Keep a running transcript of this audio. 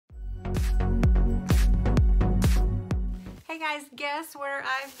Hey guys, guess where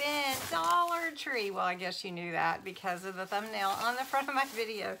I've been? Dollar Tree. Well, I guess you knew that because of the thumbnail on the front of my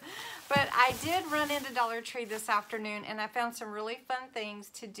video. But I did run into Dollar Tree this afternoon and I found some really fun things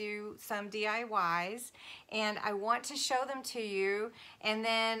to do, some DIYs, and I want to show them to you and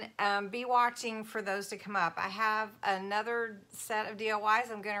then be watching for those to come up. I have another set of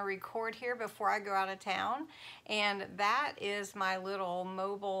DIYs I'm going to record here before I go out of town, and that is my little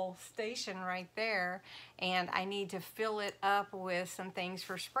mobile station right there, and I need to fill it up with some things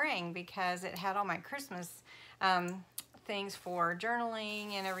for spring because it had all my Christmas things for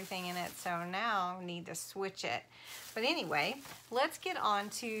journaling and everything in it, so now I need to switch it. But anyway, let's get on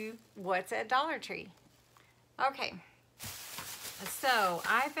to what's at Dollar Tree. Okay, so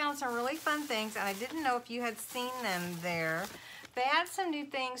I found some really fun things and I didn't know if you had seen them there. They had some new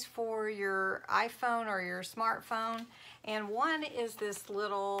things for your iPhone or your smartphone, and one is this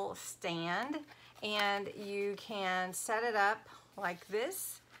little stand, and you can set it up like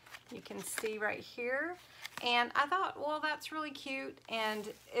this. You can see right here. And I thought, well, that's really cute,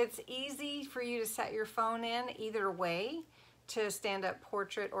 and it's easy for you to set your phone in either way, to stand up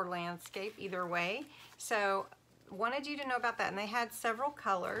portrait or landscape, either way. So wanted you to know about that, and they had several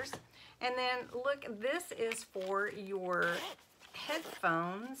colors. And then look, this is for your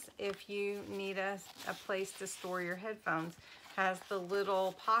headphones. If you need a place to store your headphones, has the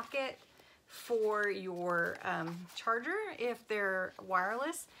little pocket for your charger if they're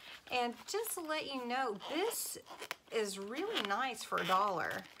wireless. And just to let you know, this is really nice for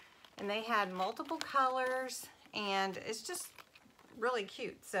 $1, and they had multiple colors and it's just really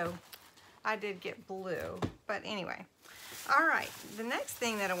cute. So I did get blue, but anyway. All right, the next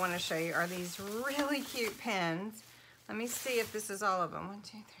thing that I want to show you are these really cute pens. Let me see if this is all of them. 1,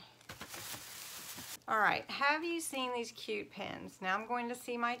 2, 3. All right, have you seen these cute pens? Now I'm going to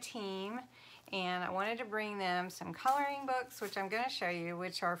see my team, and I wanted to bring them some coloring books, which I'm going to show you,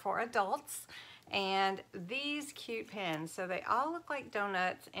 which are for adults, and these cute pens. So they all look like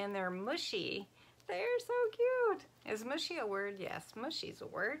donuts, and they're mushy. They're so cute. Is mushy a word? Yes, mushy's a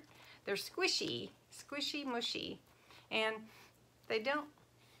word. They're squishy, squishy, mushy, and they don't,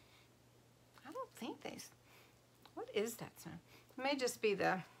 I don't think they, what is that sound? It may just be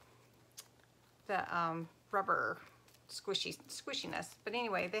the rubber squishiness. But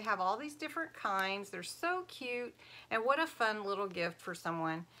anyway, they have all these different kinds. They're so cute, and what a fun little gift for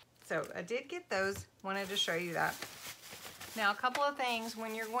someone. So I did get those, wanted to show you that. Now, a couple of things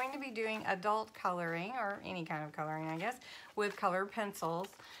when you're going to be doing adult coloring, or any kind of coloring, I guess, with colored pencils,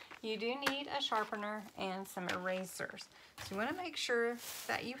 you do need a sharpener and some erasers. So you want to make sure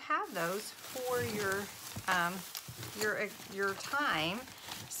that you have those for your time,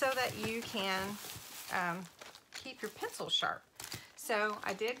 so that you can keep your pencil sharp. So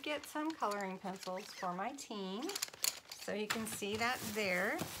I did get some coloring pencils for my team, so you can see that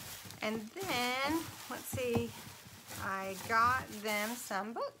there. And then, let's see, I got them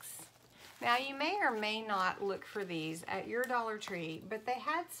some books. Now you may or may not look for these at your Dollar Tree, but they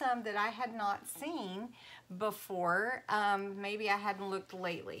had some that I had not seen before. Maybe I hadn't looked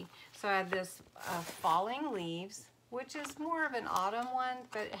lately. So I had this Falling Leaves, which is more of an autumn one,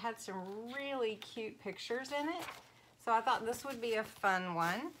 but it had some really cute pictures in it. So I thought this would be a fun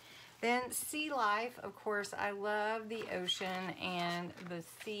one. Then Sea Life, of course, I love the ocean and the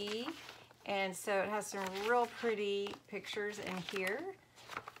sea. And so it has some real pretty pictures in here.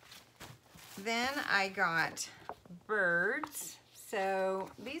 Then I got birds. So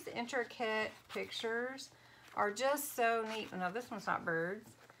these intricate pictures are just so neat. No, this one's not birds.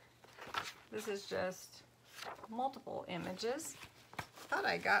 This is just multiple images. I thought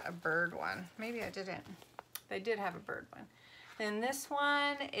I got a bird one. Maybe I didn't. They did have a bird one. Then this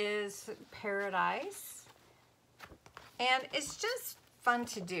one is paradise. And it's just fun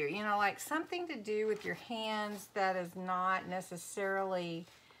to do. You know, like something to do with your hands that is not necessarily,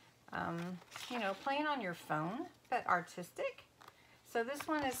 you know, playing on your phone, but artistic. So this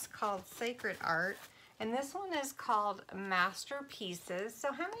one is called Sacred Art. And this one is called Masterpieces.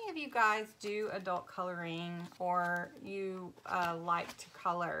 So how many of you guys do adult coloring, or you like to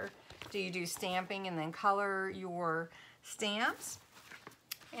color? Do you do stamping and then color your stamps?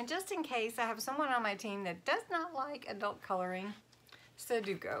 And just in case, I have someone on my team that does not like adult coloring,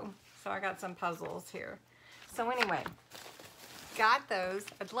 Sudoku. So I got some puzzles here. So anyway, got those.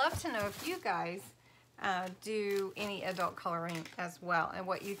 I'd love to know if you guys do any adult coloring as well and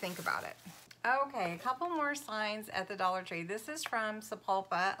what you think about it. Okay, a couple more signs at the Dollar Tree. This is from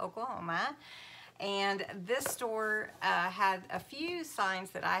Sapulpa, Oklahoma. And this store had a few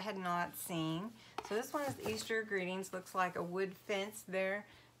signs that I had not seen. So this one is Easter greetings. Looks like a wood fence there.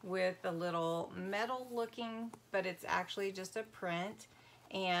 with the little metal looking, but it's actually just a print,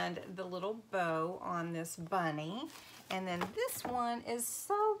 and the little bow on this bunny. And then this one is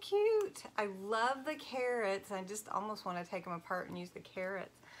so cute. I love the carrots. I just almost want to take them apart and use the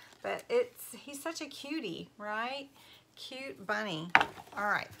carrots. But he's such a cutie, right? Cute bunny. All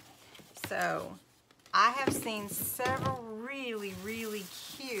right, so I have seen several really, really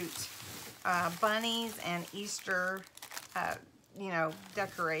cute bunnies and Easter, you know,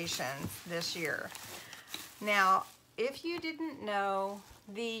 decorations this year. Now, if you didn't know,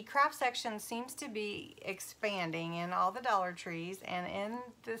 the craft section seems to be expanding in all the Dollar Trees, and in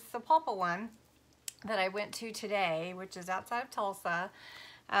this Sapulpa one that I went to today, which is outside of Tulsa,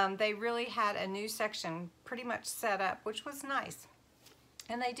 they really had a new section pretty much set up, which was nice.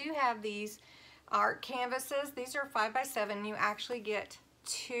 And they do have these art canvases. These are 5x7. You actually get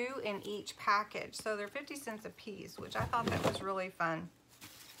 2 in each package, so they're 50 cents a piece, which I thought that was really fun.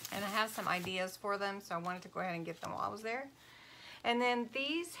 And I have some ideas for them, so I wanted to go ahead and get them while I was there. And then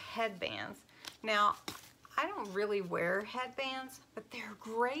these headbands. Now, I don't really wear headbands, but they're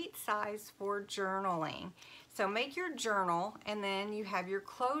great size for journaling. So make your journal, and then you have your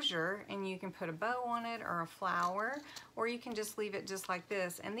closure, and you can put a bow on it or a flower, or you can just leave it just like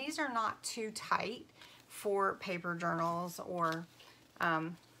this. And these are not too tight for paper journals or,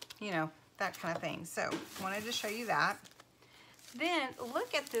 you know, that kind of thing. So wanted to show you that. Then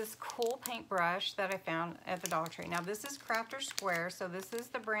look at this cool paintbrush that I found at the Dollar Tree. Now this is Crafter Square, so this is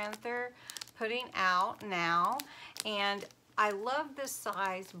the brand they're putting out now. And I love this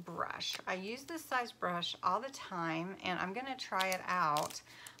size brush. I use this size brush all the time, and I'm gonna try it out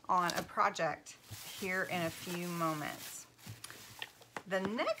on a project here in a few moments. The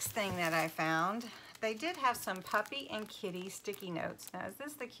next thing that I found, they did have some puppy and kitty sticky notes. Now, is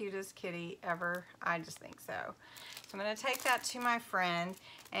this the cutest kitty ever? I just think so. So I'm gonna take that to my friend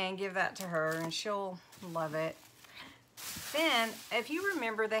and give that to her, and she'll love it. Then, if you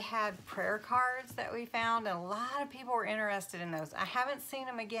remember, they had prayer cards that we found, and a lot of people were interested in those. I haven't seen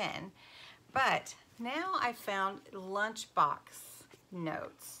them again, but now I found lunchbox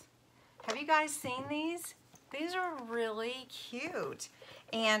notes. Have you guys seen these? These are really cute.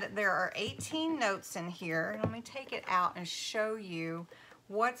 And there are 18 notes in here. Let me take it out and show you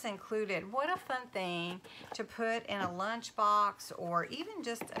what's included. What a fun thing to put in a lunchbox, or even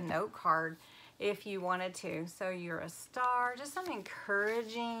just a note card if you wanted to. So you're a star, just some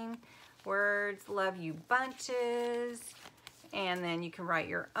encouraging words, love you bunches, and then you can write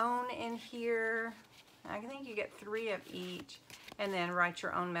your own in here. I think you get 3 of each, and then write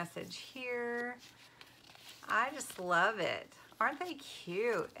your own message here. I just love it. Aren't they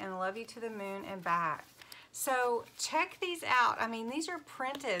cute? And love you to the moon and back. So check these out. I mean, these are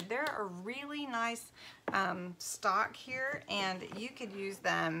printed. They're a really nice stock here, and you could use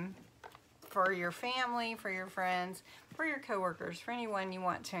them for your family, for your friends, for your coworkers, for anyone you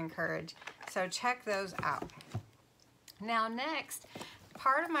want to encourage. So check those out. Now next,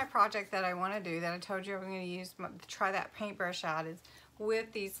 part of my project that I want to do, that I told you I'm going to use, try that paintbrush out, is with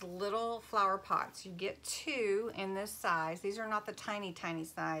these little flower pots. You get 2 in this size. These are not the tiny, tiny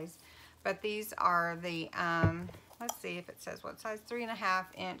size, but these are the, let's see if it says what size, 3.5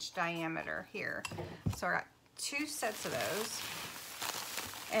 inch diameter here. So I got 2 sets of those.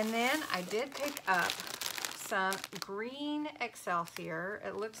 And then I did pick up some green Excelsior.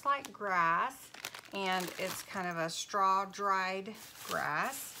 It looks like grass, and it's kind of a straw dried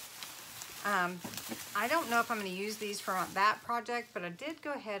grass. I don't know if I'm going to use these for that project, but I did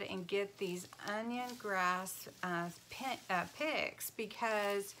go ahead and get these onion grass picks,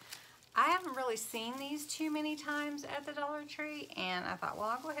 because I haven't really seen these too many times at the Dollar Tree, and I thought, well,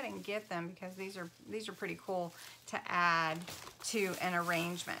 I'll go ahead and get them because these are pretty cool to add to an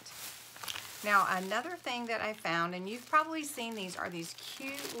arrangement. Now, another thing that I found, and you've probably seen these, are these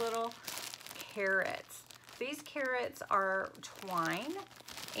cute little carrots. These carrots are twine,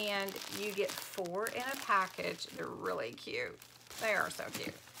 and you get 4 in a package. They're really cute. They are so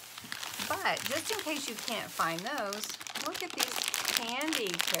cute. But just in case you can't find those, look at these candy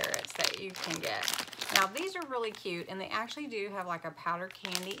carrots that you can get. Now these are really cute, and they actually do have like a powder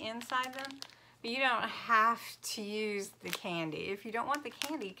candy inside them, but you don't have to use the candy if you don't want the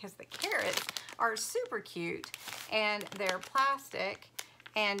candy, because the carrots are super cute, and they're plastic,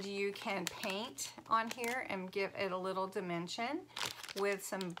 and you can paint on here and give it a little dimension with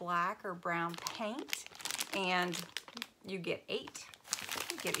some black or brown paint, and you get 8.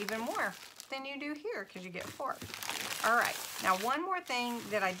 You get even more than you do here because you get 4. All right, now one more thing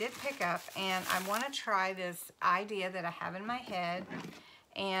that I did pick up, and I want to try this idea that I have in my head,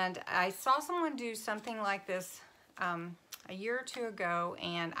 and I saw someone do something like this. I a year or two ago,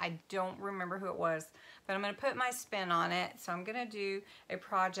 and I don't remember who it was, but I'm going to put my spin on it. So I'm going to do a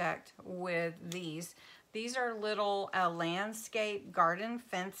project with these. These are little landscape garden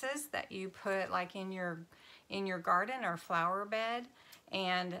fences that you put like in your garden or flower bed,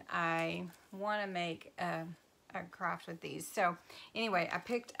 and I want to make a craft with these. So anyway, I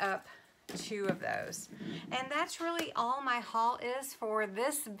picked up 2 of those, and that's really all my haul is for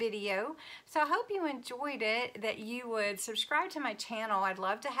this video. So I hope you enjoyed it, that you would subscribe to my channel. I'd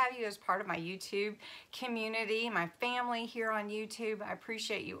love to have you as part of my YouTube community, my family here on YouTube. I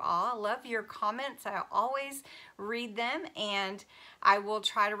appreciate you all. I love your comments. I always read them, and I will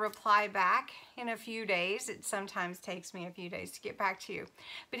try to reply back in a few days. It sometimes takes me a few days to get back to you.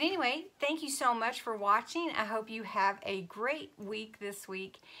 But anyway, thank you so much for watching. I hope you have a great week this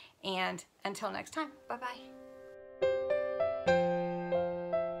week, and until next time, bye-bye.